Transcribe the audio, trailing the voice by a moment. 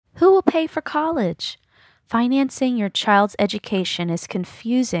Who will pay for college? Financing your child's education is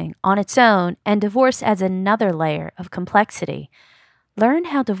confusing on its own, and divorce adds another layer of complexity. Learn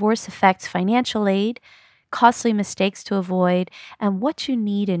how divorce affects financial aid, costly mistakes to avoid, and what you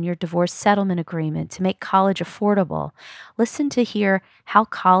need in your divorce settlement agreement to make college affordable. Listen to hear how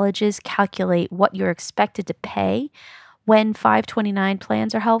colleges calculate what you're expected to pay, when 529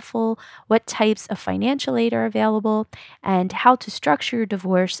 plans are helpful, what types of financial aid are available, and how to structure your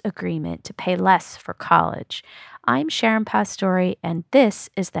divorce agreement to pay less for college. I'm Sharon Pastore, and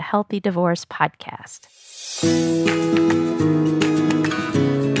this is the Healthy Divorce Podcast.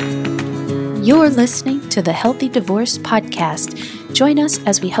 You're listening to the Healthy Divorce Podcast. Join us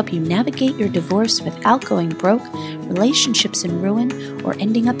as we help you navigate your divorce without going broke, relationships in ruin, or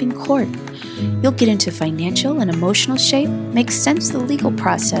ending up in court. You'll get into financial and emotional shape, make sense of the legal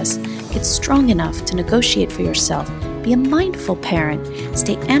process, get strong enough to negotiate for yourself, be a mindful parent,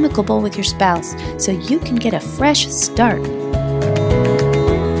 stay amicable with your spouse so you can get a fresh start.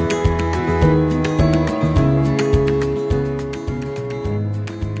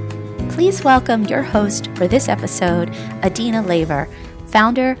 Please welcome your host for this episode, Adina Laver,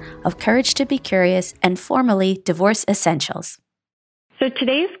 founder of Courage to be Curious and formerly Divorce Essentials. So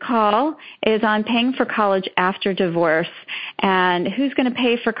today's call is on paying for college after divorce and who's going to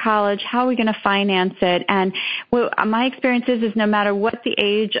pay for college, how are we going to finance it, and my experience is no matter what the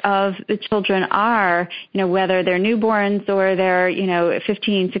age of the children are, whether they're newborns or they're,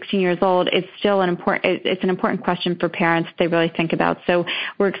 15, 16 years old, it's still an important question for parents they really think about. So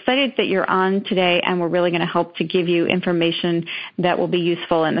we're excited that you're on today, and we're really going to help to give you information that will be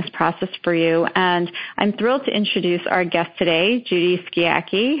useful in this process for you. And I'm thrilled to introduce our guest today, Judy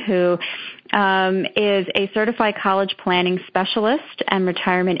Skiacki, who is a certified college planning specialist and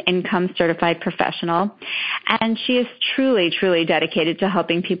retirement income certified professional. And she is truly, truly dedicated to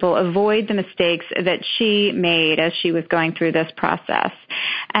helping people avoid the mistakes that she made as she was going through this process.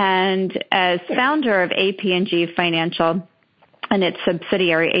 And as founder of AP&G Financial and its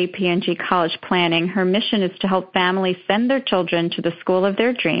subsidiary, AP&G College Planning, her mission is to help families send their children to the school of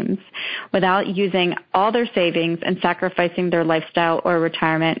their dreams without using all their savings and sacrificing their lifestyle or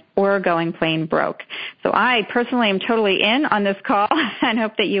retirement or going plain broke. So I personally am totally in on this call and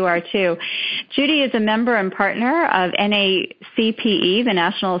hope that you are too. Judy is a member and partner of NACPE, the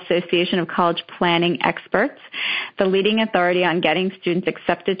National Association of College Planning Experts, the leading authority on getting students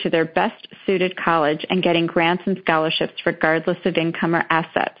accepted to their best suited college and getting grants and scholarships regardless of income or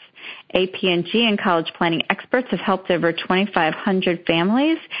assets. AP&G and college planning experts have helped over 2,500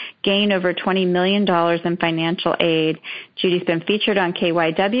 families gain over $20 million in financial aid. Judy's been featured on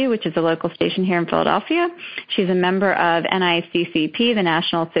KYW, which is a local station here in Philadelphia. She's a member of NICCP, the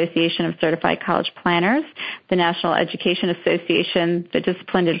National Association of Certified College Planners, the National Education Association, the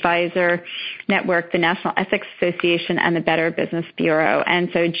Disciplined Advisor Network, the National Ethics Association, and the Better Business Bureau. And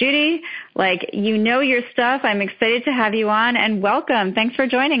so, Judy, your stuff. I'm excited to have you on, and welcome. Thanks for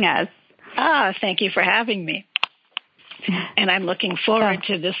joining us. Thank you for having me. And I'm looking forward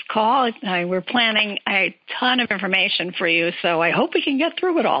to this call. We're planning a ton of information for you, so I hope we can get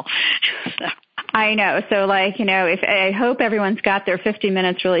through it all. I know. So if I hope everyone's got their 50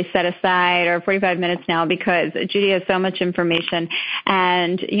 minutes really set aside, or 45 minutes now, because Judy has so much information.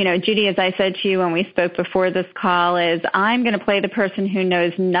 And, Judy, as I said to you when we spoke before this call, is I'm going to play the person who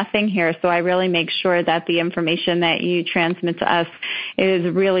knows nothing here. So I really make sure that the information that you transmit to us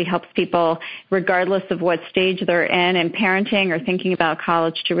really helps people, regardless of what stage they're in parenting or thinking about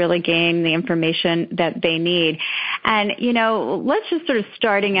college, to really gain the information that they need. And, let's just sort of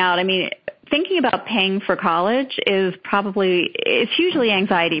starting out, thinking about paying for college it's hugely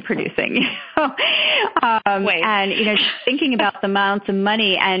anxiety producing. And, thinking about the amounts of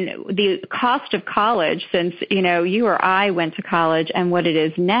money and the cost of college, since, you or I went to college and what it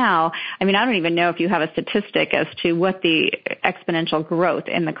is now. I don't even know if you have a statistic as to what the exponential growth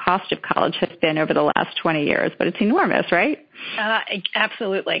in the cost of college has been over the last 20 years, but it's enormous, right?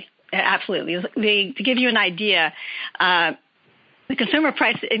 Absolutely. Absolutely. To give you an idea, the Consumer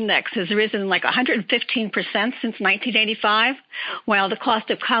Price Index has risen 115% since 1985, while the cost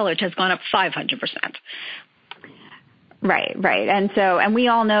of college has gone up 500%. Right. And we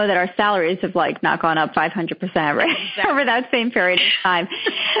all know that our salaries have not gone up 500%, right? Exactly. Over that same period of time.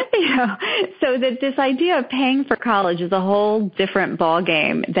 So that this idea of paying for college is a whole different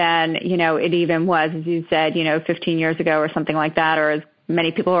ballgame than, it even was, as you said, 15 years ago or something like that, or as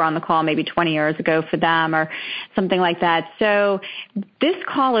many people are on the call maybe 20 years ago for them or something like that. So this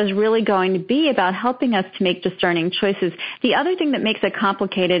call is really going to be about helping us to make discerning choices. The other thing that makes it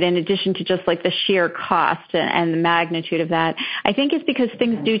complicated, in addition to just like the sheer cost and the magnitude of that, I think is because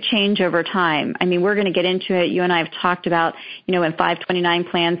things do change over time. I mean, we're going to get into it. You and I have talked about, when 529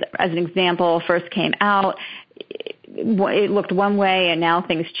 plans, as an example, first came out, it looked one way and now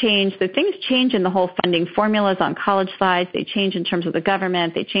things change. So things change in the whole funding formulas on college sides. They change in terms of the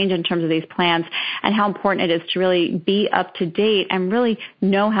government. They change in terms of these plans and how important it is to really be up to date and really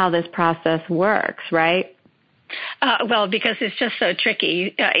know how this process works, right? Well, because it's just so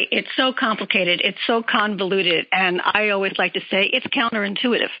tricky. It's so complicated. It's so convoluted. And I always like to say it's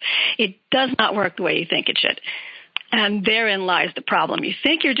counterintuitive. It does not work the way you think it should. And therein lies the problem. You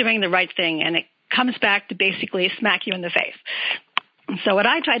think you're doing the right thing, and it comes back to basically smack you in the face. So what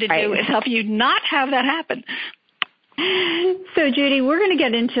I try to do is help you not have that happen. So, Judy, we're going to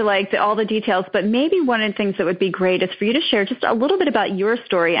get into all the details, but maybe one of the things that would be great is for you to share just a little bit about your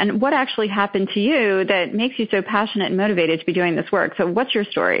story and what actually happened to you that makes you so passionate and motivated to be doing this work. So what's your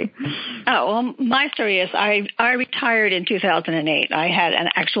story? Oh, well, my story is I retired in 2008. I had an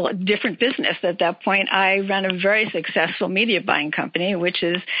actual different business at that point. I ran a very successful media buying company, which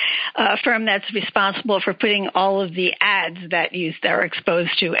is a firm that's responsible for putting all of the ads that are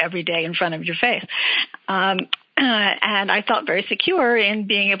exposed to every day in front of your face. And I felt very secure in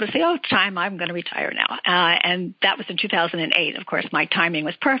being able to say, it's time, I'm going to retire now. And that was in 2008. Of course, my timing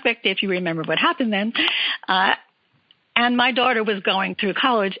was perfect, if you remember what happened then. And my daughter was going through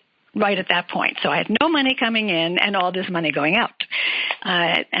college right at that point. So I had no money coming in and all this money going out.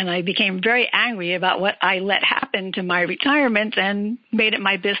 And I became very angry about what I let happen to my retirement and made it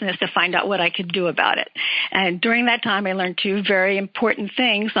my business to find out what I could do about it. And during that time, I learned two very important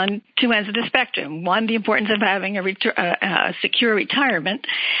things on two ends of the spectrum. One, the importance of having a secure retirement.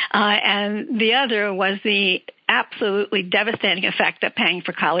 And the other was the absolutely devastating effect that paying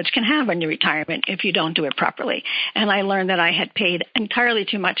for college can have on your retirement if you don't do it properly. And I learned that I had paid entirely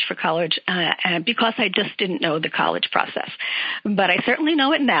too much for college because I just didn't know the college process. But I certainly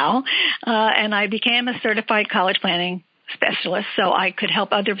know it now, and I became a certified college planning specialist so I could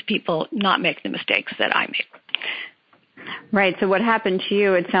help other people not make the mistakes that I made. Right. So what happened to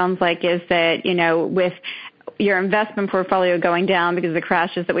you, it sounds like, is that, with your investment portfolio going down because of the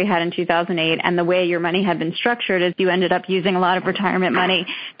crashes that we had in 2008 and the way your money had been structured is you ended up using a lot of retirement money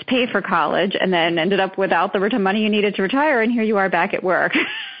to pay for college and then ended up without the money you needed to retire, and here you are back at work.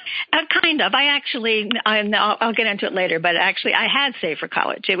 Kind of. I'll get into it later, but actually I had saved for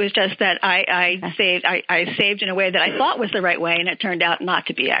college. It was just that I saved in a way that I thought was the right way, and it turned out not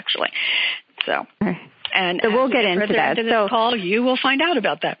to be actually. So we'll get into that. After this call, you will find out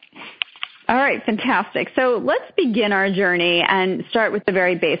about that. All right, fantastic. So let's begin our journey and start with the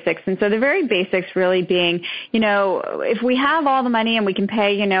very basics. And so the very basics really being, if we have all the money and we can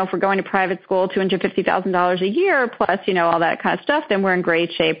pay, if we're going to private school, $250,000 a year plus, all that kind of stuff, then we're in great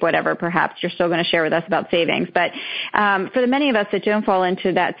shape, whatever. Perhaps you're still going to share with us about savings. But for the many of us that don't fall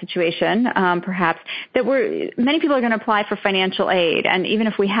into that situation, perhaps, many people are going to apply for financial aid. And even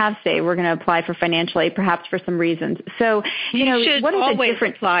if we have saved, we're going to apply for financial aid, perhaps for some reasons. So, what is the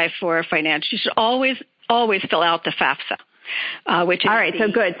difference? Apply for financial. You should always fill out the FAFSA, which is all right.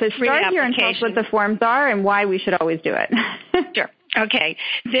 So good. So start here and tell us what the forms are and why we should always do it. Sure. Okay.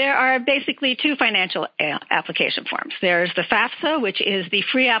 There are basically two financial application forms. There's the FAFSA, which is the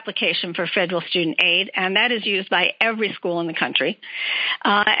free application for federal student aid, and that is used by every school in the country.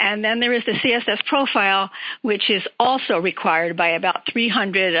 And then there is the CSS profile, which is also required by about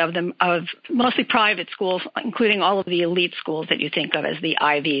 300 of mostly private schools, including all of the elite schools that you think of as the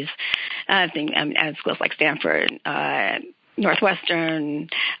Ivies, and schools like Stanford, Northwestern,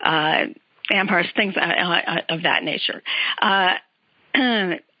 Amherst, things of that nature.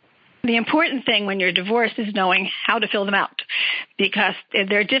 The important thing when you're divorced is knowing how to fill them out, because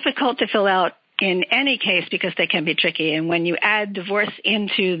they're difficult to fill out in any case because they can be tricky. And when you add divorce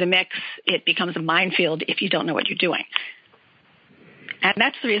into the mix, it becomes a minefield if you don't know what you're doing. And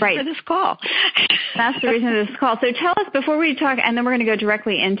that's the reason for this call. That's the reason for this call. So tell us, before we talk, and then we're going to go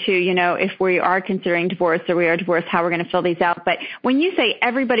directly into, if we are considering divorce or we are divorced, how we're going to fill these out. But when you say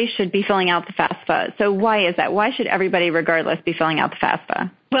everybody should be filling out the FAFSA, so why is that? Why should everybody, regardless, be filling out the FAFSA?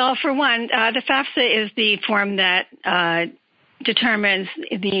 Well, for one, the FAFSA is the form that determines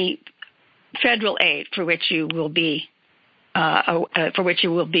the federal aid for which you will be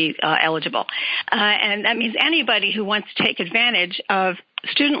eligible. And that means anybody who wants to take advantage of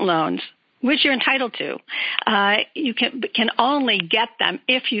student loans, which you're entitled to, you can only get them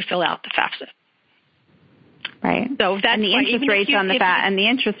if you fill out the FAFSA. Right. So that's and the interest rates on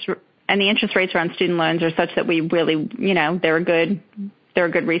the interest rates on student loans are such that we really, they're a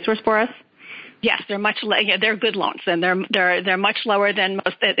good resource for us. Yes, they're good loans, and they're much lower than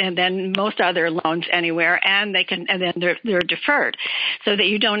most other loans anywhere, and then they're deferred, so that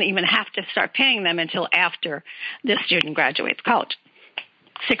you don't even have to start paying them until after the student graduates college.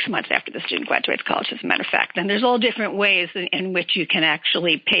 6 months after the student graduates college, as a matter of fact. And there's all different ways in which you can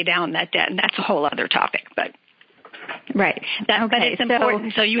actually pay down that debt, and that's a whole other topic. But right, but it's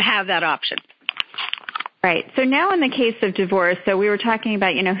important, so you have that option. Right. So now in the case of divorce, so we were talking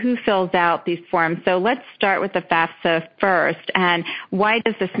about, who fills out these forms. So let's start with the FAFSA first. And why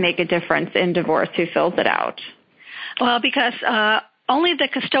does this make a difference in divorce? Who fills it out? Well, because only the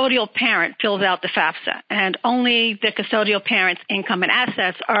custodial parent fills out the FAFSA, and only the custodial parent's income and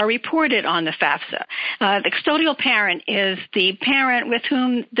assets are reported on the FAFSA. The custodial parent is the parent with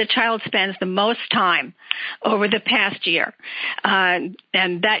whom the child spends the most time over the past year. And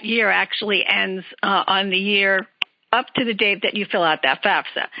that year actually ends on the year up to the date that you fill out that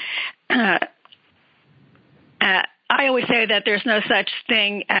FAFSA. I always say that there's no such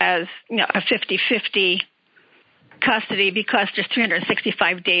thing as a 50-50 custody, because there's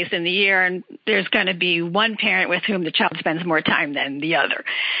 365 days in the year, and there's going to be one parent with whom the child spends more time than the other.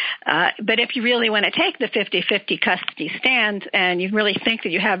 But if you really want to take the 50-50 custody stand and you really think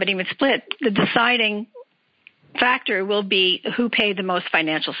that you have it even split, the deciding factor will be who paid the most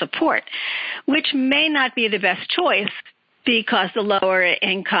financial support, which may not be the best choice, because the lower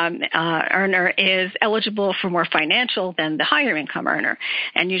income earner is eligible for more financial than the higher income earner.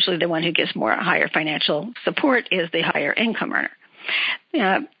 And usually the one who gives higher financial support is the higher income earner.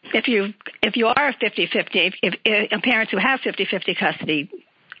 If you are a 50-50, if parents who have 50-50 custody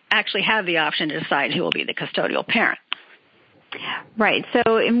actually have the option to decide who will be the custodial parent. Right.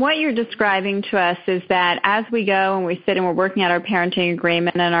 So in what you're describing to us is that as we go and we sit and we're working out our parenting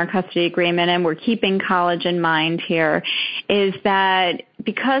agreement and our custody agreement, and we're keeping college in mind here, is that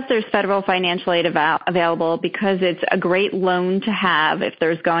because there's federal financial aid available, because it's a great loan to have, if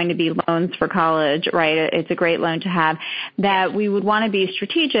there's going to be loans for college, right, it's a great loan to have, that we would want to be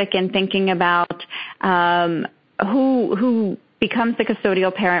strategic in thinking about who becomes the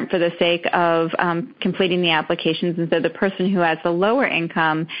custodial parent for the sake of completing the applications. And so the person who has the lower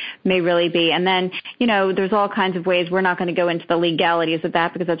income may really be. And then, there's all kinds of ways. We're not going to go into the legalities of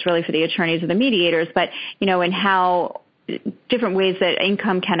that because that's really for the attorneys or the mediators. But, in how different ways that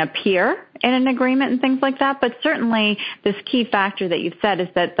income can appear in an agreement and things like that. But certainly this key factor that you've said is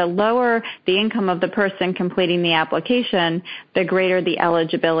that the lower the income of the person completing the application, the greater the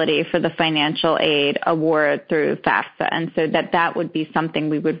eligibility for the financial aid award through FAFSA. And so that would be something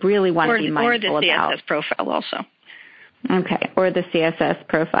we would really want to be mindful about. Or the CSS profile also. Okay, or the CSS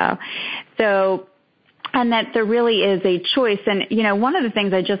profile. So, and that there really is a choice. And, one of the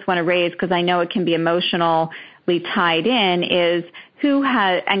things I just want to raise, because I know it can be emotionally tied in, is who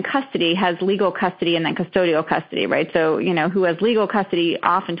has, and custody has legal custody and then custodial custody, right? So, who has legal custody,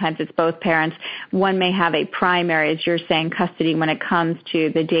 oftentimes it's both parents. One may have a primary, as you're saying, custody when it comes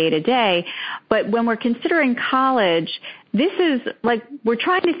to the day-to-day. But when we're considering college, this is like we're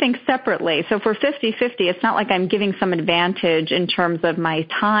trying to think separately. So for 50-50, it's not like I'm giving some advantage in terms of my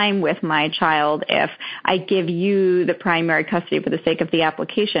time with my child if I give you the primary custody for the sake of the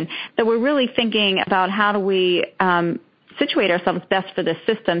application. So we're really thinking about how do we situate ourselves best for this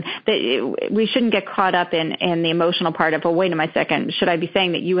system, that we shouldn't get caught up in the emotional part of, wait a second, should I be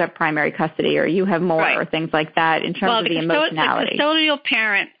saying that you have primary custody or you have more, right, or things like that in terms of the emotionality. The custodial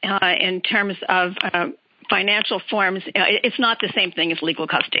parent in terms of financial forms, it's not the same thing as legal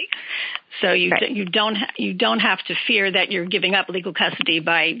custody. So you don't have to fear that you're giving up legal custody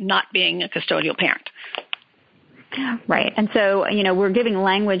by not being a custodial parent. Right. And so, we're giving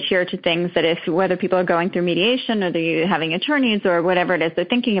language here to things that whether people are going through mediation or they're having attorneys or whatever it is, they're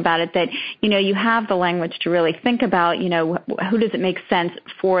thinking about it, that, you have the language to really think about, who does it make sense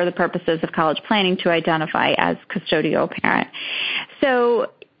for the purposes of college planning to identify as custodial parent. So,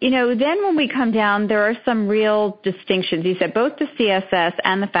 then when we come down, there are some real distinctions. You said both the CSS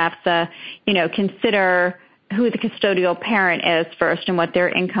and the FAFSA, consider who the custodial parent is first and what their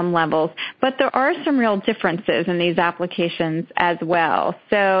income levels. But there are some real differences in these applications as well.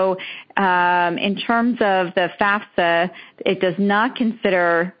 So in terms of the FAFSA, it does not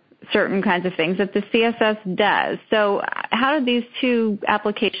consider certain kinds of things that the CSS does. So how do these two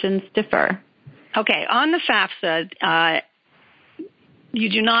applications differ? Okay, on the FAFSA, you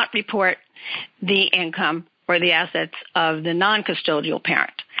do not report the income or the assets of the non-custodial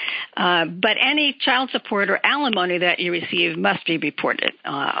parent. But any child support or alimony that you receive must be reported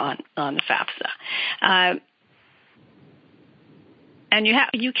on the FAFSA. And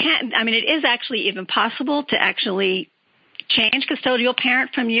you can't, I mean, it is actually even possible to actually change custodial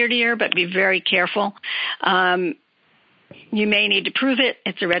parent from year to year, but be very careful. You may need to prove it.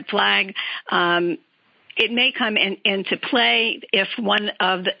 It's a red flag. It may come into play if one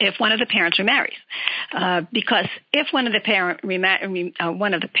of the parents remarries, because if one of the parents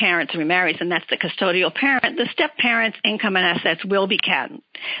remarries, and that's the custodial parent, the step parent's income and assets will be counted,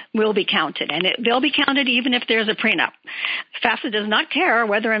 and they'll be counted even if there's a prenup. FAFSA does not care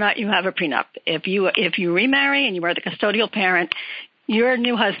whether or not you have a prenup. If you remarry and you are the custodial parent, your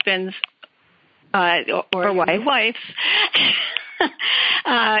new husband's or wife's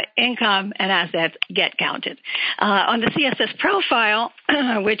income and assets get counted. On the CSS profile,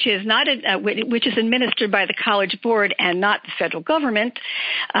 which is administered by the College Board and not the federal government,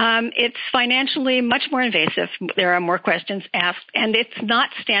 it's financially much more invasive. There are more questions asked, and it's not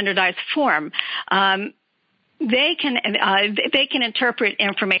standardized form. They can interpret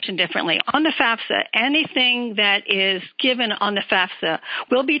information differently. On the FAFSA, anything that is given on the FAFSA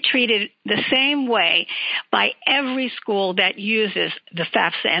will be treated the same way by every school that uses the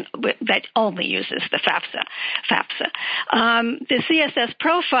FAFSA and that only uses the FAFSA. The CSS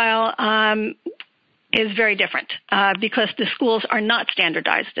profile is very different because the schools are not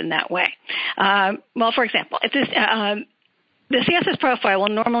standardized in that way. Well, for example, the CSS profile will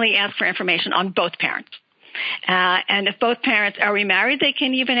normally ask for information on both parents. And if both parents are remarried, they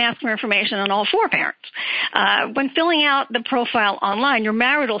can even ask for information on all four parents. When filling out the profile online, your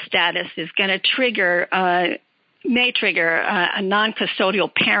marital status is going to may trigger a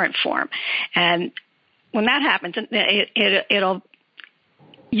non-custodial parent form. And when that happens,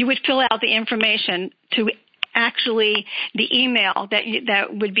 you would fill out the information to actually the email that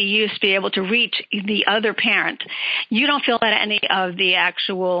would be used to be able to reach the other parent. You don't fill out any of the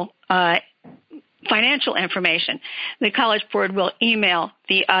actual financial information. The College Board will email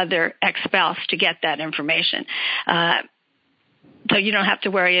the other ex-spouse to get that information. So you don't have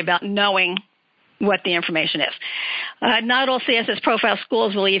to worry about knowing what the information is. Not all CSS profile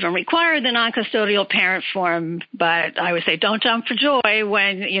schools will even require the non-custodial parent form, but I would say don't jump for joy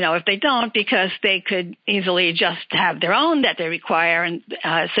when, if they don't, because they could easily just have their own that they require, and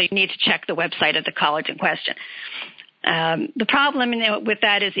so you need to check the website of the college in question. The problem with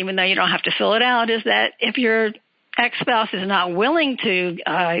that is, even though you don't have to fill it out, is that if your ex-spouse is not willing to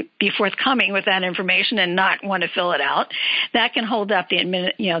be forthcoming with that information and not want to fill it out, that can hold up the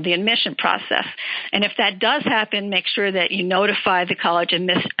admission process. And if that does happen, make sure that you notify the college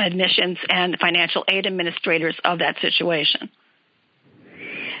admissions and financial aid administrators of that situation.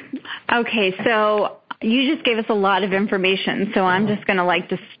 Okay, so you just gave us a lot of information, so I'm just going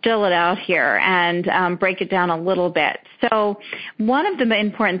to distill it out here and break it down a little bit. So one of the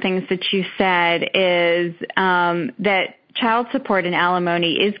important things that you said is that child support and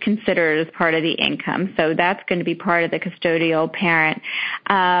alimony is considered as part of the income, so that's going to be part of the custodial parent.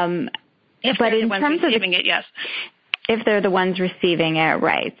 If but they're in the ones terms receiving it, yes. If they're the ones receiving it,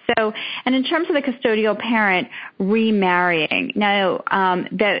 right. So, and in terms of the custodial parent remarrying, now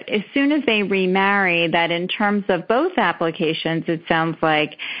that as soon as they remarry, that in terms of both applications, it sounds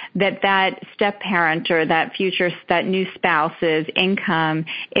like that step parent or that new spouse's income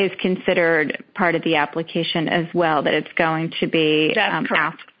is considered part of the application as well, that it's going to be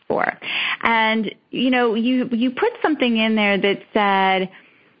asked for. And, you put something in there that said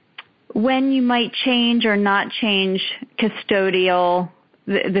when you might change or not change the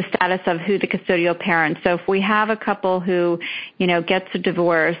status of who the custodial parent. So if we have a couple who, gets a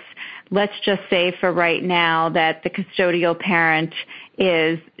divorce, let's just say for right now that the custodial parent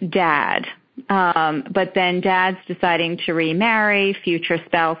is dad. But then dad's deciding to remarry, future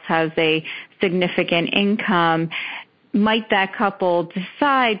spouse has a significant income. Might that couple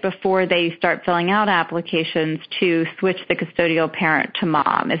decide before they start filling out applications to switch the custodial parent to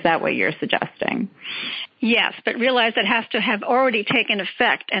mom? Is that what you're suggesting? Yes, but realize it has to have already taken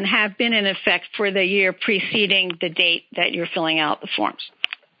effect and have been in effect for the year preceding the date that you're filling out the forms.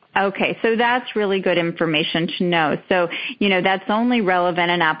 Okay, so that's really good information to know. So, that's only relevant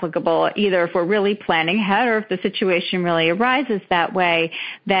and applicable either if we're really planning ahead or if the situation really arises that way,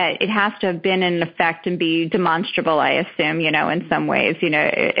 that it has to have been in effect and be demonstrable, I assume, in some ways,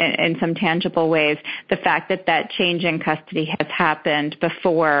 in some tangible ways, the fact that change in custody has happened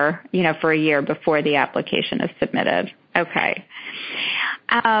before, for a year before the application is submitted. Okay.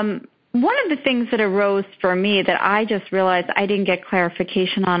 One of the things that arose for me that I just realized I didn't get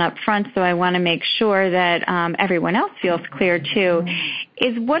clarification on up front, so I want to make sure that everyone else feels clear too,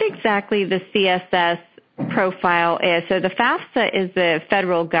 is what exactly the CSS profile is. So the FAFSA is the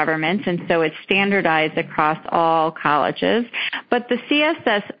federal government, and so it's standardized across all colleges. But the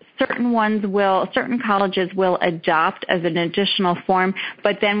CSS, certain colleges will adopt as an additional form,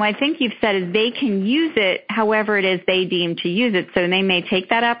 but then what I think you've said is they can use it however it is they deem to use it. So they may take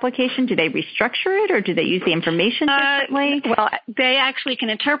that application. Do they restructure it, or do they use the information differently? Well, they actually can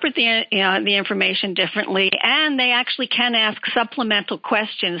interpret the information differently, and they actually can ask supplemental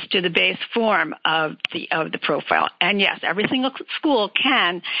questions to the base form of the profile. And yes, every single school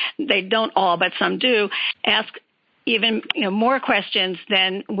can. They don't all, but some do ask even more questions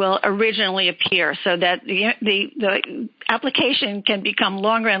than will originally appear, so that the application can become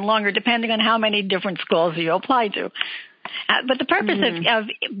longer and longer depending on how many different schools you apply to. But the purpose of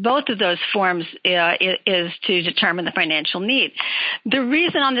both of those forms is to determine the financial need. The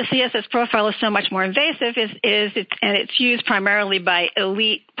reason on the CSS profile is so much more invasive and it's used primarily by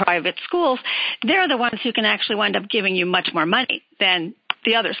elite private schools. They're the ones who can actually wind up giving you much more money than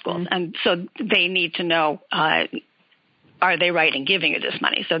the other schools, and so they need to know. Are they right in giving you this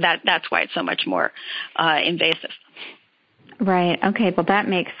money? So that's why it's so much more invasive. Right. Okay. Well, that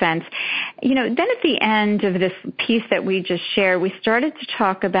makes sense. Then at the end of this piece that we just shared, we started to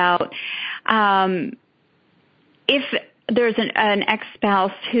talk about if there's an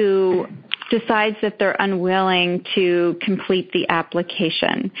ex-spouse who decides that they're unwilling to complete the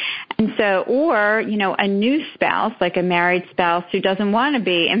application. And so, or, a new spouse, like a married spouse who doesn't want to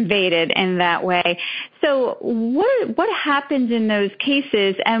be invaded in that way. So what happens in those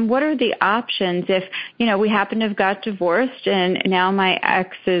cases, and what are the options if, we happen to have got divorced and now my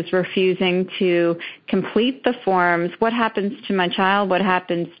ex is refusing to complete the forms? What happens to my child? What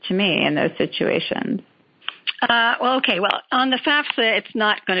happens to me in those situations? Well, on the FAFSA, it's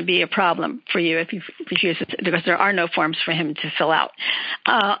not going to be a problem for you if you refuse it, because there are no forms for him to fill out.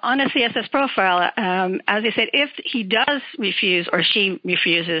 On a CSS profile, as I said, if he does refuse or she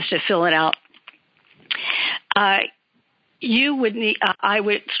refuses to fill it out, I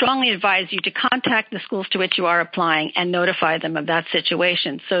would strongly advise you to contact the schools to which you are applying and notify them of that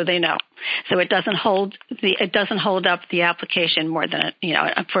situation so they know. So it doesn't hold up the application more than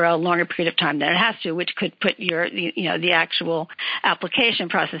for a longer period of time than it has to, which could put the actual application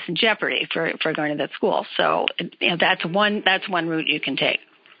process in jeopardy for going to that school. So that's one route you can take.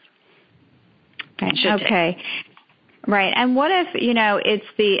 Okay. Right. And what if,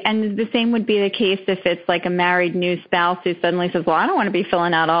 and the same would be the case if it's like a married new spouse who suddenly says, well, I don't want to be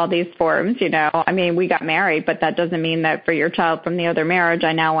filling out all these forms, we got married, but that doesn't mean that for your child from the other marriage,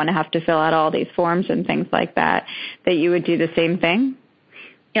 I now want to have to fill out all these forms and things like that you would do the same thing?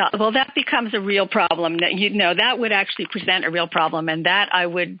 Yeah, well, that becomes a real problem. That would actually present a real problem, and that I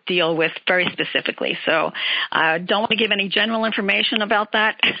would deal with very specifically. So I don't want to give any general information about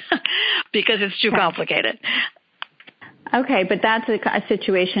that because it's too complicated. Okay, but that's a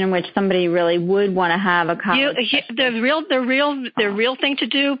situation in which somebody really would want to have a college. The real thing to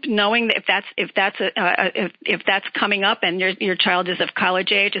do, knowing that if that's coming up and your child is of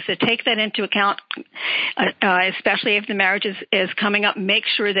college age, is to take that into account, especially if the marriage is coming up. Make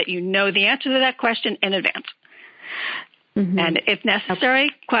sure that you know the answer to that question in advance, and if necessary,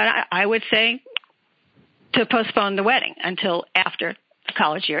 I would say to postpone the wedding until after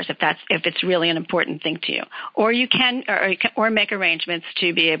college years, if it's really an important thing to you, or you can make arrangements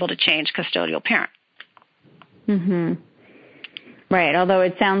to be able to change custodial parent. Right. Although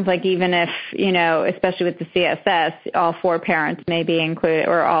it sounds like even if, especially with the CSS, all four parents may be included,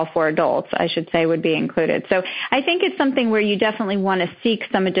 or all four adults, I should say, would be included. So I think it's something where you definitely want to seek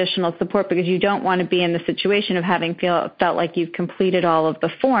some additional support, because you don't want to be in the situation of having felt like you've completed all of the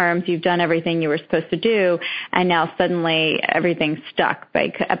forms, you've done everything you were supposed to do, and now suddenly everything's stuck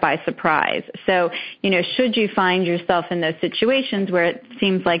by surprise. So, should you find yourself in those situations where it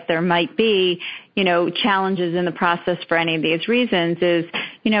seems like there might be challenges in the process for any of these reasons, is,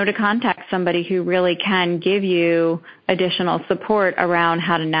 to contact somebody who really can give you additional support around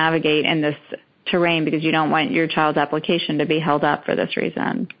how to navigate in this terrain, because you don't want your child's application to be held up for this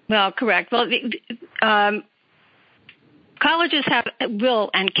reason. Well, correct. Well, colleges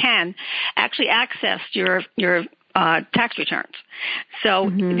will and can actually access your tax returns. So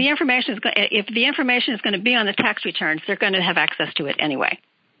the information if the information is going to be on the tax returns, they're going to have access to it anyway.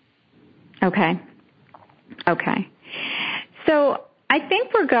 Okay. So I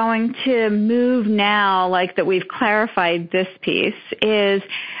think we're going to move now, like that we've clarified this piece, is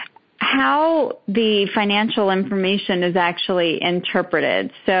how the financial information is actually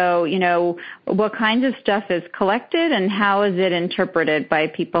interpreted. So, what kinds of stuff is collected and how is it interpreted by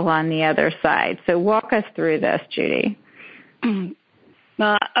people on the other side? So walk us through this, Judy.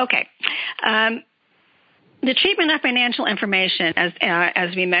 Okay. the treatment of financial information,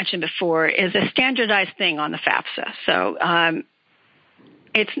 as we mentioned before, is a standardized thing on the FAFSA. So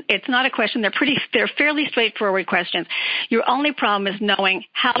it's not a question. They're fairly straightforward questions. Your only problem is knowing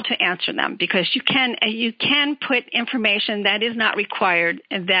how to answer them, because you can put information that is not required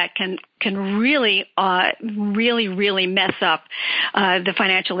and that can really really mess up the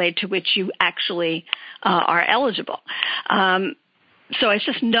financial aid to which you actually are eligible. So it's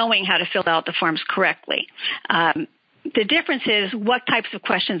just knowing how to fill out the forms correctly. The difference is what types of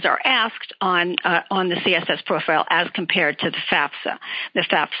questions are asked on the CSS profile as compared to the FAFSA.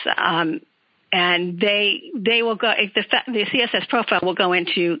 And they will go. The CSS profile will go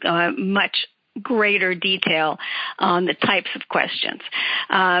into much greater detail on the types of questions.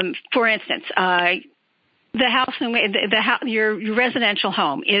 For instance, your residential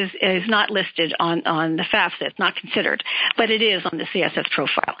home is not listed on the FAFSA. It's not considered, but it is on the CSS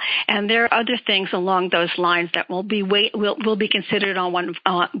profile. And there are other things along those lines that will be considered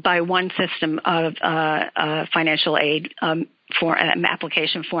by one system of financial aid for an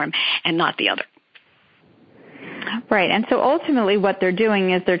application form and not the other. Right, and so ultimately what they're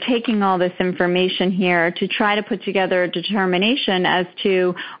doing is they're taking all this information here to try to put together a determination as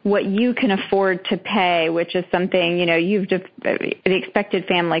to what you can afford to pay, which is something, the expected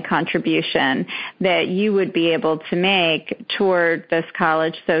family contribution that you would be able to make toward this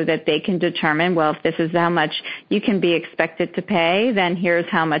college so that they can determine, well, if this is how much you can be expected to pay, then here's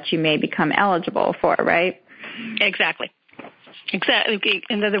how much you may become eligible for, right? Exactly. Exactly.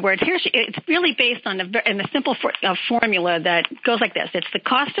 In other words, it's really based on a simple formula that goes like this. It's the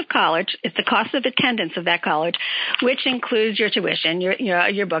cost of college. It's the cost of attendance of that college, which includes your tuition,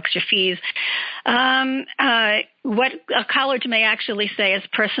 your books, your fees. What a college may actually say is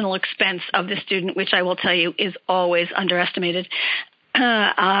personal expense of the student, which I will tell you is always underestimated.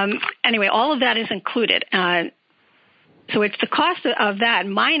 Anyway, all of that is included. So it's the cost of that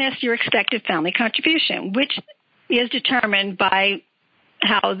minus your expected family contribution, which is determined by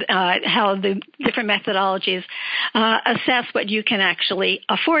how the different methodologies assess what you can actually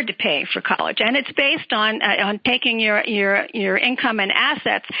afford to pay for college, and it's based on taking your income and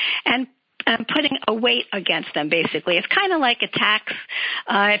assets and putting a weight against them. Basically, it's kind of like a tax,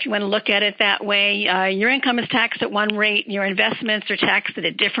 if you want to look at it that way. Your income is taxed at one rate, your investments are taxed at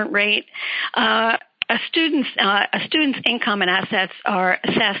a different rate. A student's income and assets are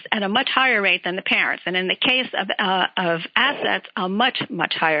assessed at a much higher rate than the parents, and in the case of assets, a much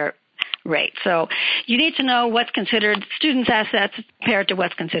higher rate. So you need to know what's considered students' assets compared to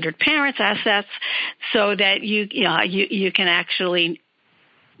what's considered parents' assets, so that you can actually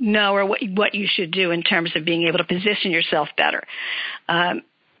know or what you should do in terms of being able to position yourself better.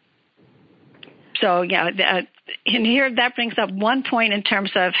 And here that brings up one point in terms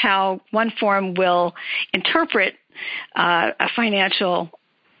of how one form will interpret a financial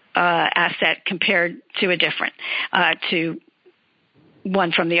asset compared to a different, to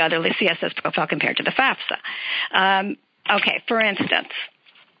one from the other, the CSS profile compared to the FAFSA. Okay, for instance,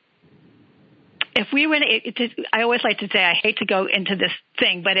 if we were I always like to say, I hate to go into this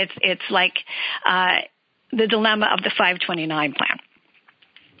thing, but it's like the dilemma of the 529 plan.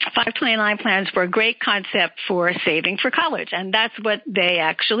 529 plans were a great concept for saving for college, and that's what they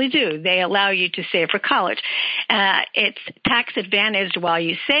actually do. They allow you to save for college. It's tax advantaged while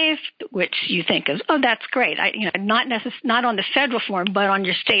you save, which you think is, oh, that's great. Not on the federal form, but on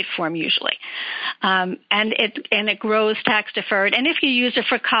your state form usually. And it grows tax deferred. And if you use it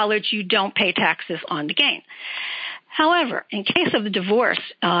for college, you don't pay taxes on the gain. However, in case of the divorce,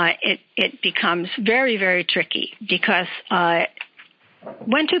 it becomes very, very tricky because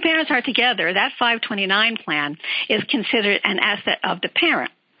when two parents are together, that 529 plan is considered an asset of the parent.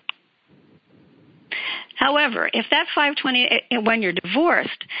 However, if that when you're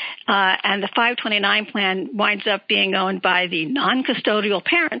divorced and the 529 plan winds up being owned by the non-custodial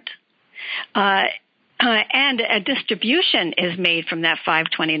parent, and a distribution is made from that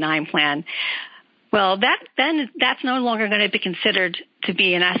 529 plan, well, that's no longer going to be considered to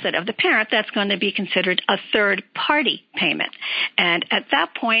be an asset of the parent. That's going to be considered a third-party payment. And at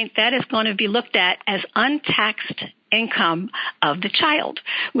that point, that is going to be looked at as untaxed income of the child,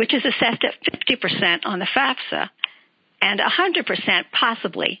 which is assessed at 50% on the FAFSA and 100%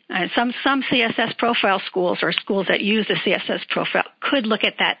 possibly. And some CSS profile schools or schools that use the CSS profile could look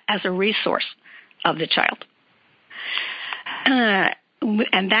at that as a resource of the child.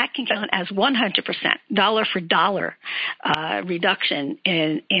 And that can count as 100%, dollar for dollar reduction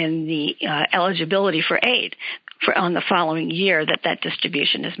in the eligibility for aid on the following year that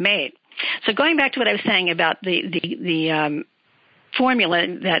distribution is made. So going back to what I was saying about the formula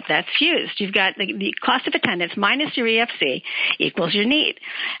that's used. You've got the cost of attendance minus your EFC equals your need,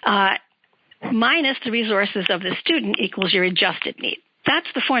 minus the resources of the student equals your adjusted need. That's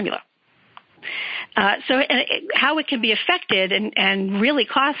the formula. So how it can be affected and really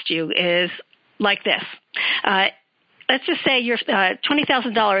cost you is like this. Let's just say your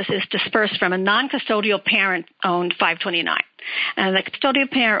 $20,000 is dispersed from a non-custodial parent-owned 529, and the custodial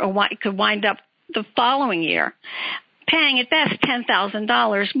parent could wind up the following year paying at best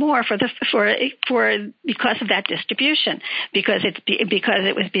 $10,000 more because of that distribution, because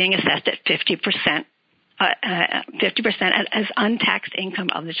it was being assessed at 50%. 50% as untaxed income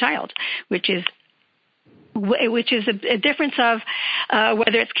of the child, which is a difference of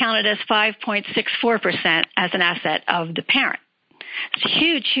whether it's counted as 5.64% as an asset of the parent. It's a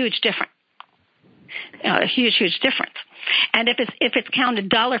huge difference. A huge difference. And if it's counted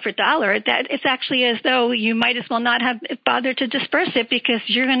dollar for dollar, that it's actually as though you might as well not have bothered to disperse it because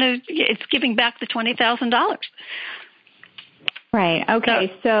it's giving back the $20,000. Right.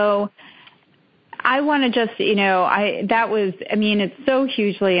 Okay. So I want to just, it's so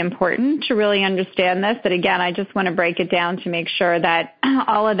hugely important to really understand this that, again, I just want to break it down to make sure that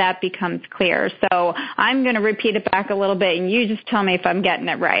all of that becomes clear. So I'm going to repeat it back a little bit, and you just tell me if I'm getting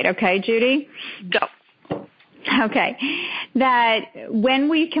it right. Okay, Judy? Go. Okay. That when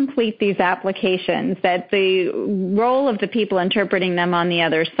we complete these applications, that the role of the people interpreting them on the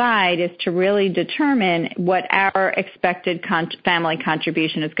other side is to really determine what our expected family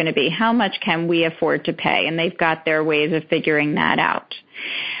contribution is going to be. How much can we afford to pay? And they've got their ways of figuring that out.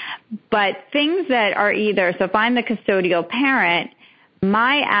 But things that are so if I'm the custodial parent,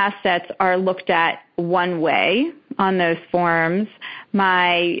 my assets are looked at one way on those forms.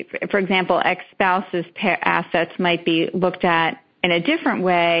 For example, ex-spouse's assets might be looked at in a different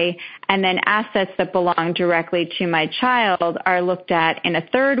way, and then assets that belong directly to my child are looked at in a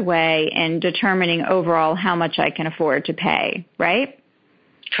third way in determining overall how much I can afford to pay, right?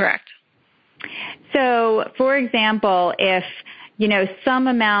 Correct. So, for example, if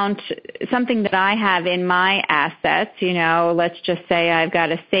something that I have in my assets, let's just say I've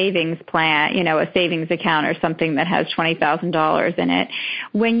got a savings plan, a savings account or something that has $20,000 in it.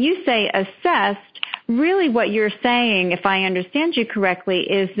 When you say assessed, really what you're saying, if I understand you correctly,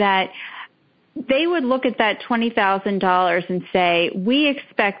 is that they would look at that $20,000 and say, we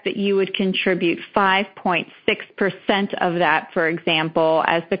expect that you would contribute 5.6% of that, for example,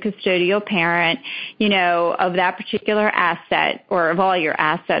 as the custodial parent, of that particular asset or of all your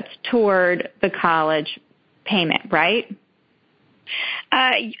assets toward the college payment, right?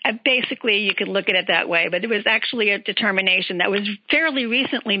 Basically, you could look at it that way, but it was actually a determination that was fairly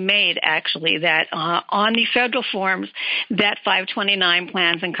recently made, actually, that on the federal forms, that 529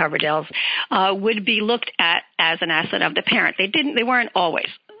 plans and Coverdales would be looked at as an asset of the parent. They weren't always,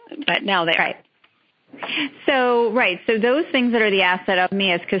 but now they are. So those things that are the asset of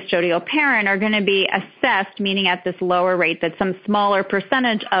me as custodial parent are going to be assessed, meaning at this lower rate, that some smaller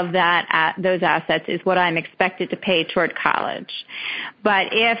percentage of those assets is what I'm expected to pay toward college.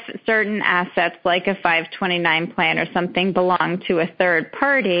 But if certain assets, like a 529 plan or something, belong to a third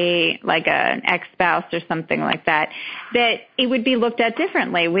party, like an ex-spouse or something like that it would be looked at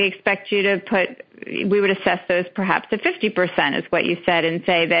differently. We expect you to we would assess those perhaps at 50% is what you said, and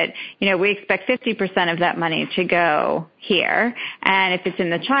say that, we expect 50% of that money to go here. And if it's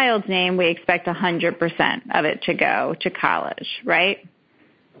in the child's name, we expect 100% of it to go to college, right?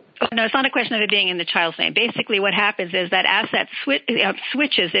 No, it's not a question of it being in the child's name. Basically, what happens is that asset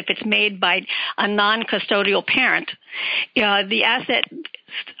switches if it's made by a non-custodial parent. The asset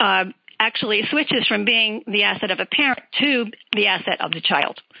actually switches from being the asset of a parent to the asset of the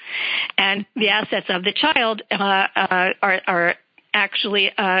child. And the assets of the child are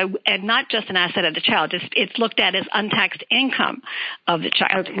actually and not just an asset of the child. It's looked at as untaxed income of the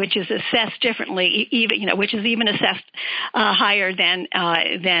child, which is assessed differently, which is even assessed higher than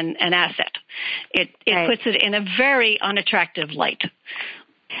an asset. It puts it in a very unattractive light.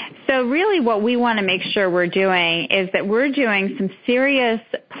 So really what we want to make sure we're doing is that we're doing some serious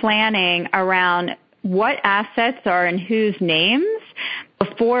planning around what assets are in whose names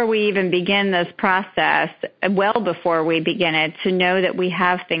before we even begin this process, well before we begin it, to know that we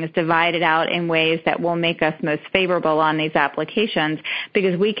have things divided out in ways that will make us most favorable on these applications,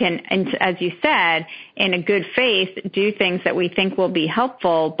 because we can, as you said, in a good faith, do things that we think will be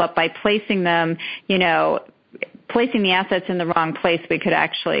helpful, but by placing them, placing the assets in the wrong place, we could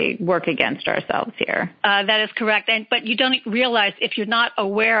actually work against ourselves here. That is correct, but you don't realize, if you're not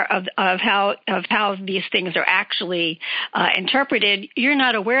aware of how these things are actually interpreted, you're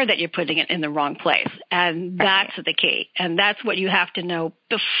not aware that you're putting it in the wrong place, and that's the key. And that's what you have to know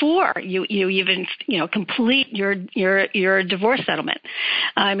before you even complete your divorce settlement.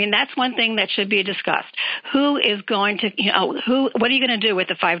 I mean, that's one thing that should be discussed. Who is going to what are you going to do with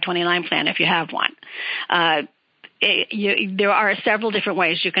the 529 plan if you have one? There are several different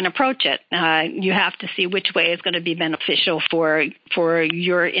ways you can approach it. You have to see which way is going to be beneficial for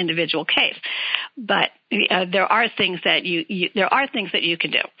your individual case. But there are things that you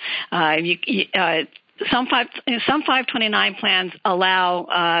can do. Some 529 plans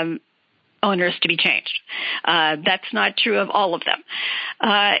allow owners to be changed. That's not true of all of them.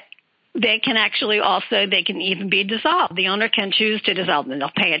 They can even be dissolved. The owner can choose to dissolve them. They'll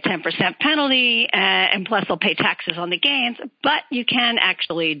pay a 10% penalty, and plus they'll pay taxes on the gains, but you can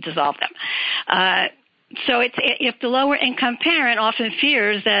actually dissolve them. So if the lower income parent often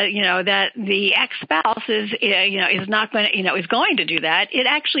fears that the ex-spouse is going to do that, it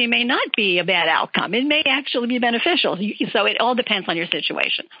actually may not be a bad outcome. It may actually be beneficial. So it all depends on your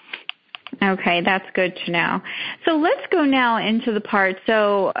situation. Okay, that's good to know. So let's go now into the part.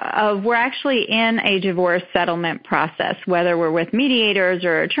 So we're actually in a divorce settlement process, whether we're with mediators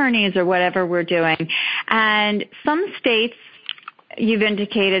or attorneys or whatever we're doing. And some states, you've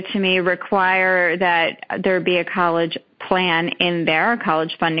indicated to me, require that there be a college plan in there, a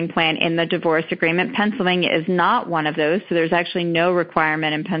college funding plan in the divorce agreement. Pennsylvania is not one of those, so there's actually no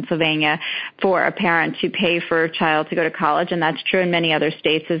requirement in Pennsylvania for a parent to pay for a child to go to college, and that's true in many other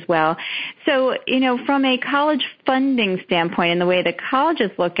states as well. So, from a college funding standpoint and the way the colleges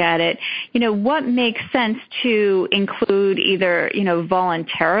look at it, what makes sense to include either,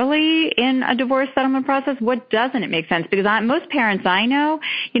 voluntarily in a divorce settlement process? What doesn't it make sense? Because most parents I know,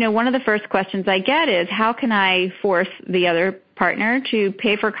 one of the first questions I get is, how can I force the other partner to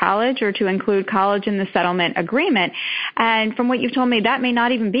pay for college or to include college in the settlement agreement? And from what you've told me, that may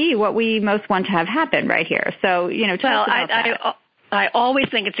not even be what we most want to have happen right here. So, tell us about that. I always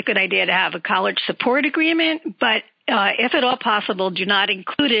think it's a good idea to have a college support agreement, but if at all possible, do not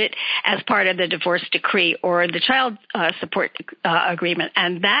include it as part of the divorce decree or the child support agreement.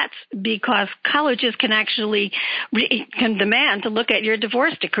 And that's because colleges can actually can demand to look at your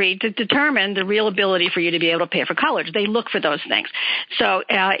divorce decree to determine the real ability for you to be able to pay for college. They look for those things. So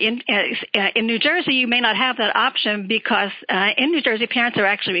in New Jersey, you may not have that option because in New Jersey, parents are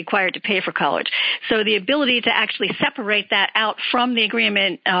actually required to pay for college. So the ability to actually separate that out from the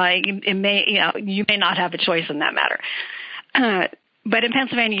agreement, you may not have a choice in that matter. But in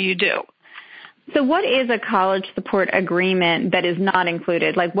Pennsylvania, you do. So what is a college support agreement that is not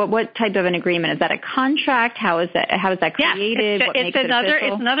included? Like what type of an agreement? Is that a contract? How is that created? Yeah,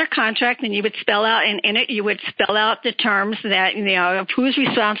 it's another contract, and you would spell out in it. You would spell out the terms that of who's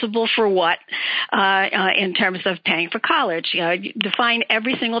responsible for what in terms of paying for college. Define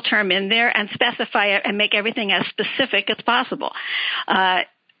every single term in there and specify it and make everything as specific as possible.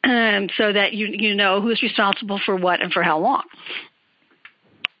 So that you know who's responsible for what and for how long.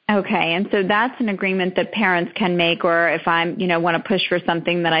 Okay, and so that's an agreement that parents can make, or if I'm, want to push for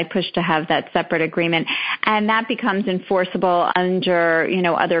something, that I push to have that separate agreement, and that becomes enforceable under,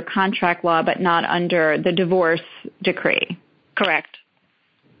 other contract law, but not under the divorce decree. Correct.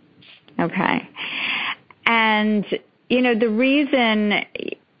 Okay, and the reason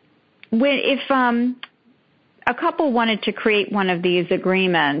if a couple wanted to create one of these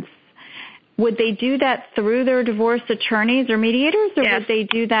agreements, would they do that through their divorce attorneys or mediators, or would they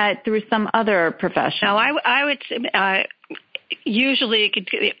do that through some other professional? No, I would usually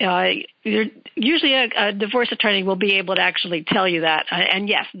a divorce attorney will be able to actually tell you that. And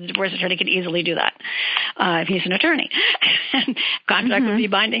yes, the divorce attorney could easily do that if he's an attorney. Contract would be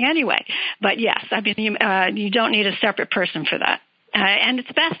binding anyway. But yes, I mean, you don't need a separate person for that. And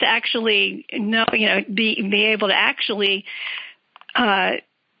it's best to actually be able to actually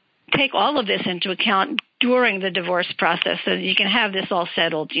take all of this into account during the divorce process, so that you can have this all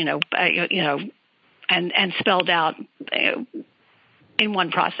settled, and spelled out in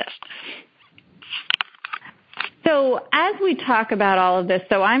one process. So as we talk about all of this,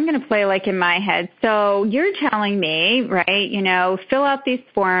 so I'm going to play like in my head. So you're telling me, right, fill out these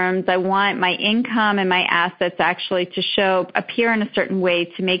forms. I want my income and my assets actually to appear in a certain way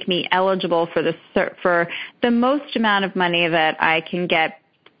to make me eligible for the most amount of money that I can get,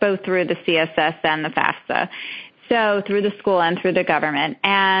 both through the CSS and the FAFSA. So through the school and through the government.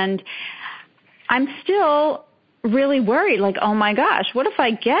 And I'm still really worried, like, oh my gosh, what if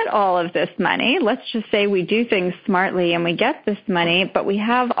I get all of this money? Let's just say we do things smartly and we get this money, but we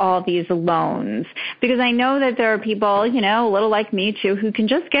have all these loans. Because I know that there are people, you know, a little like me too, who can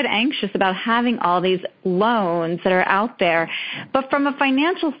just get anxious about having all these loans that are out there. But from a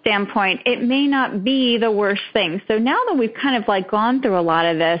financial standpoint, it may not be the worst thing. So now that we've kind of like gone through a lot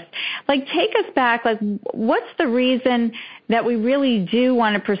of this, like take us back, like what's the reason that we really do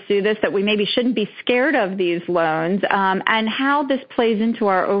want to pursue this, that we maybe shouldn't be scared of these loans, and how this plays into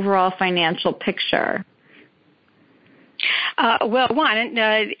our overall financial picture? Well, one,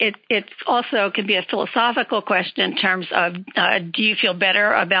 it also can be a philosophical question in terms of do you feel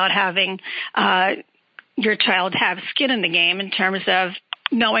better about having your child have skin in the game in terms of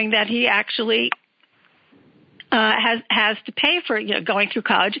knowing that he actually has to pay for going through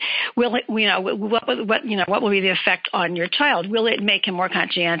college? Will it, what will be the effect on your child? Will it make him more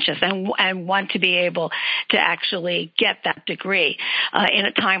conscientious and want to be able to actually get that degree in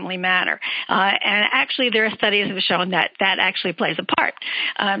a timely manner? And actually, there are studies that have shown that actually plays a part.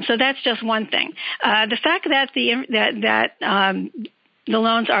 So that's just one thing. The fact that the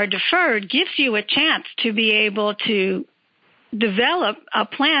loans are deferred gives you a chance to be able to develop a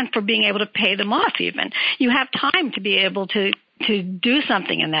plan for being able to pay them off even. You have time to be able to do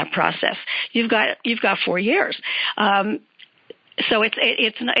something in that process. You've got 4 years. So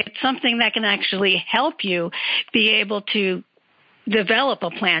it's something that can actually help you be able to develop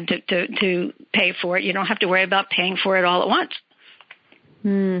a plan to pay for it. You don't have to worry about paying for it all at once.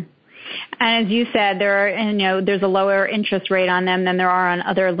 And as you said, there's a lower interest rate on them than there are on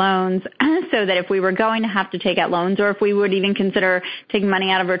other loans, so that if we were going to have to take out loans, or if we would even consider taking money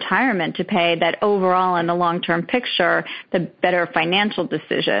out of retirement to pay, that overall in the long-term picture, the better financial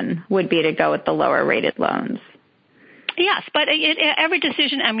decision would be to go with the lower rated loans. Yes, but every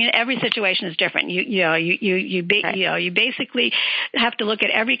decision, every situation is different. You basically have to look at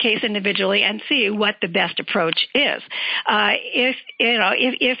every case individually and see what the best approach is.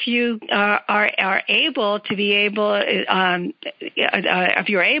 If you are able to if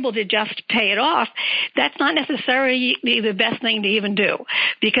you're able to just pay it off, that's not necessarily the best thing to even do,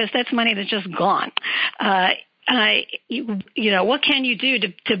 because that's money that's just gone. What can you do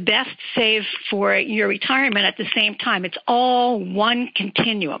to best save for your retirement at the same time? It's all one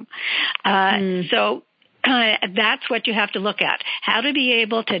continuum. So that's what you have to look at. How to be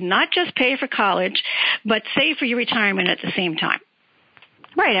able to not just pay for college, but save for your retirement at the same time.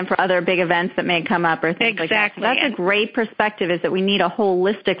 Right, and for other big events that may come up or things like that. So that's a great perspective, is that we need a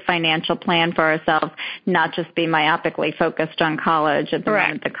holistic financial plan for ourselves, not just be myopically focused on college at the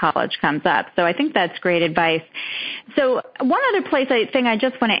moment the college comes up. So I think that's great advice. So one other thing I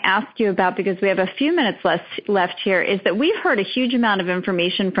just want to ask you about, because we have a few minutes left here, is that we've heard a huge amount of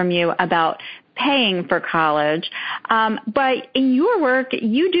information from you about paying for college. But in your work,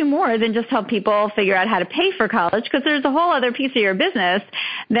 you do more than just help people figure out how to pay for college, because there's a whole other piece of your business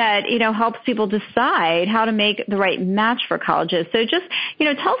that, helps people decide how to make the right match for colleges. So just,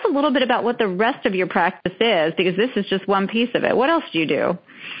 tell us a little bit about what the rest of your practice is, because this is just one piece of it. What else do you do?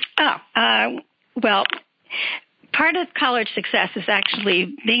 Well, part of college success is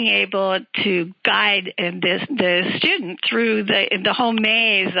actually being able to guide the student through the whole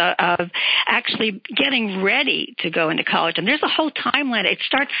maze of actually getting ready to go into college. And there's a whole timeline. It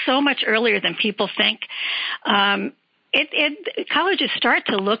starts so much earlier than people think. Colleges start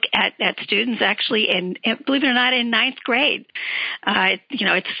to look at students actually in, believe it or not, in ninth grade.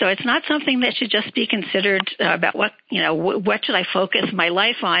 It's not something that should just be considered about what should I focus my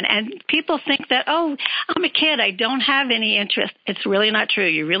life on. And people think that, oh, I'm a kid, I don't have any interest. It's really not true.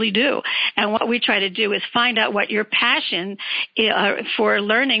 You really do. And what we try to do is find out what your passion for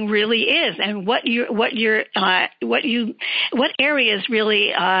learning really is, and what areas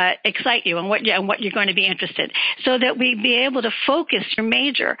really excite you, and what you're going to be interested, so that we be able to focus your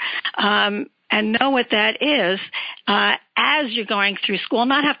major and know what that is as you're going through school,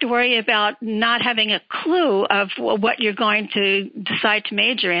 not have to worry about not having a clue of what you're going to decide to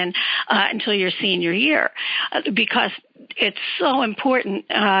major in until your senior year, because it's so important.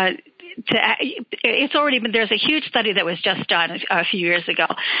 It's already been, there's a huge study that was just done a few years ago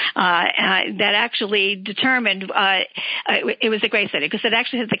that actually determined, it was a great study, because it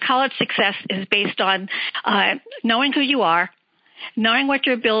actually said the college success is based on knowing who you are, knowing what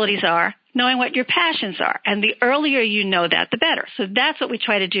your abilities are, knowing what your passions are. And the earlier you know that, the better. So that's what we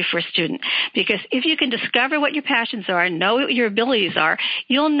try to do for a student, because if you can discover what your passions are and know what your abilities are,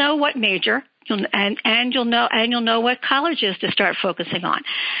 you'll know what major, and you'll know what colleges to start focusing on.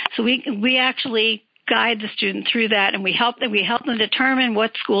 So we actually guide the student through that, and we help them determine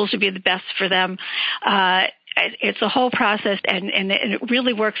what schools would be the best for them, it's a whole process, and it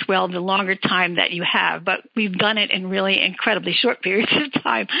really works well the longer time that you have. But we've done it in really incredibly short periods of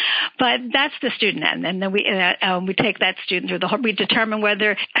time. But that's the student end, and then we take that student through the whole. We determine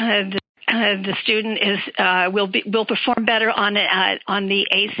whether the student will perform better on the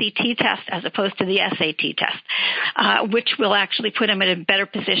ACT test as opposed to the SAT test, which will actually put them in a better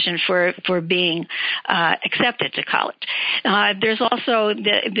position for being accepted to college. There's also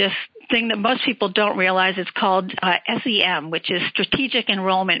this thing that most people don't realize. It's called SEM, which is Strategic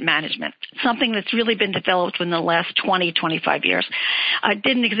Enrollment Management, something that's really been developed in the last 20, 25 years. It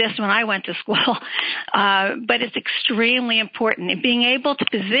didn't exist when I went to school, but it's extremely important in being able to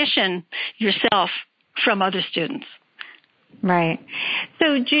position yourself from other students. Right.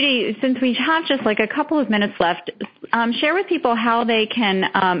 So, Judy, since we have just like a couple of minutes left, share with people how they can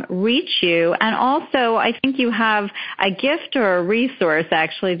reach you. And also, I think you have a gift or a resource,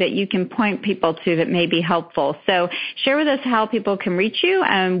 actually, that you can point people to that may be helpful. So share with us how people can reach you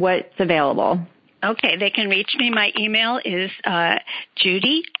and what's available. Okay. They can reach me. My email is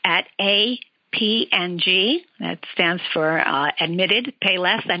Judy at APNG. That stands for Admitted, Pay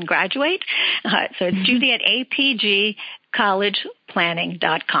Less, and Graduate. So it's Judy at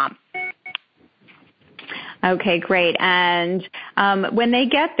APGcollegeplanning.com. Okay, great. And when they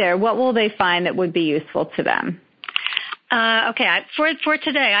get there, what will they find that would be useful to them? Okay, for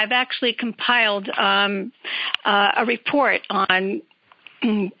today, I've actually compiled a report on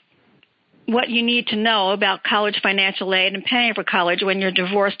what you need to know about college financial aid and paying for college when you're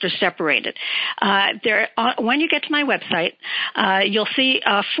divorced or separated. When you get to my website, you'll see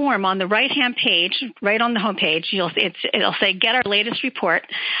a form on the right-hand page, right on the home page. It'll say, "Get our latest report."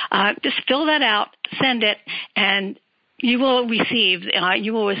 Just fill that out, send it, and you will receive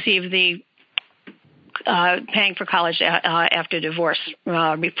the paying for college after divorce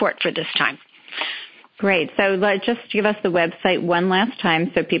report for this time. Great. So just give us the website one last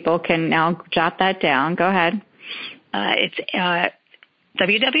time so people can now jot that down. Go ahead. It's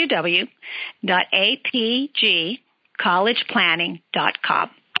www.apgcollegeplanning.com.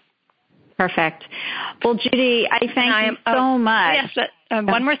 Perfect. Well, Judy, I thank you so much. Yes, but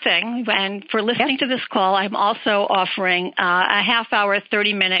one more thing. And for listening to this call, I'm also offering a half-hour,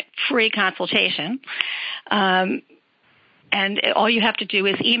 30-minute free consultation. And all you have to do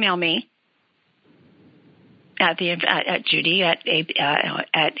is email me at Judy at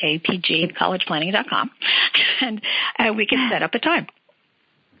apgcollegeplanning.com, and we can set up a time.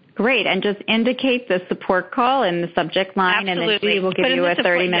 Great. And just indicate the support call in the subject line, Absolutely. And then Judy will give you a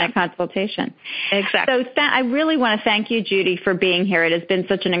 30-minute consultation. Exactly. So I really want to thank you, Judy, for being here. It has been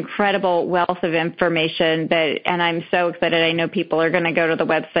such an incredible wealth of information, and I'm so excited. I know people are going to go to the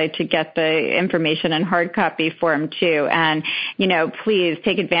website to get the information in hard copy form, too. And, please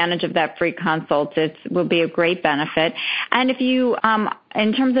take advantage of that free consult. It will be a great benefit. And if you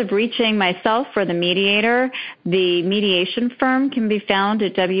in terms of reaching myself for the mediator, the mediation firm can be found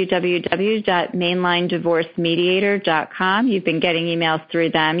at www.mainlinedivorcemediator.com. You've been getting emails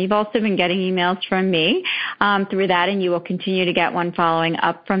through them. You've also been getting emails from me through that, and you will continue to get one following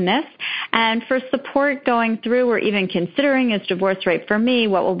up from this. And for support going through or even considering, is divorce right for me?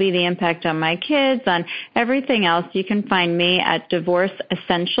 What will be the impact on my kids? On everything else, you can find me at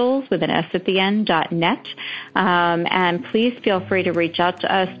divorceessentials with an S at the end, .net. And please feel free to reach out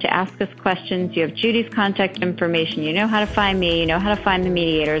to us to ask us questions. You have Judy's contact information. You know how to find me. You know how to find the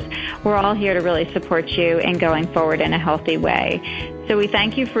mediators. We're all here to really support you in going forward in a healthy way. So we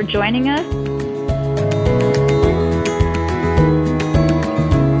thank you for joining us.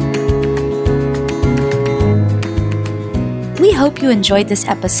 We hope you enjoyed this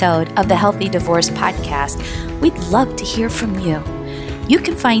episode of the Healthy Divorce Podcast. We'd love to hear from you. You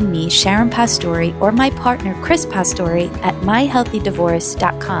can find me, Sharon Pastore, or my partner, Chris Pastore, at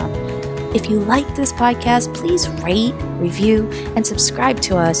myhealthydivorce.com. If you like this podcast, please rate, review, and subscribe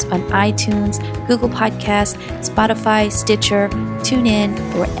to us on iTunes, Google Podcasts, Spotify, Stitcher, TuneIn,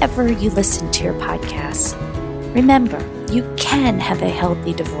 or wherever you listen to your podcasts. Remember, you can have a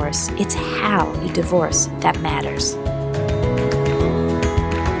healthy divorce. It's how you divorce that matters.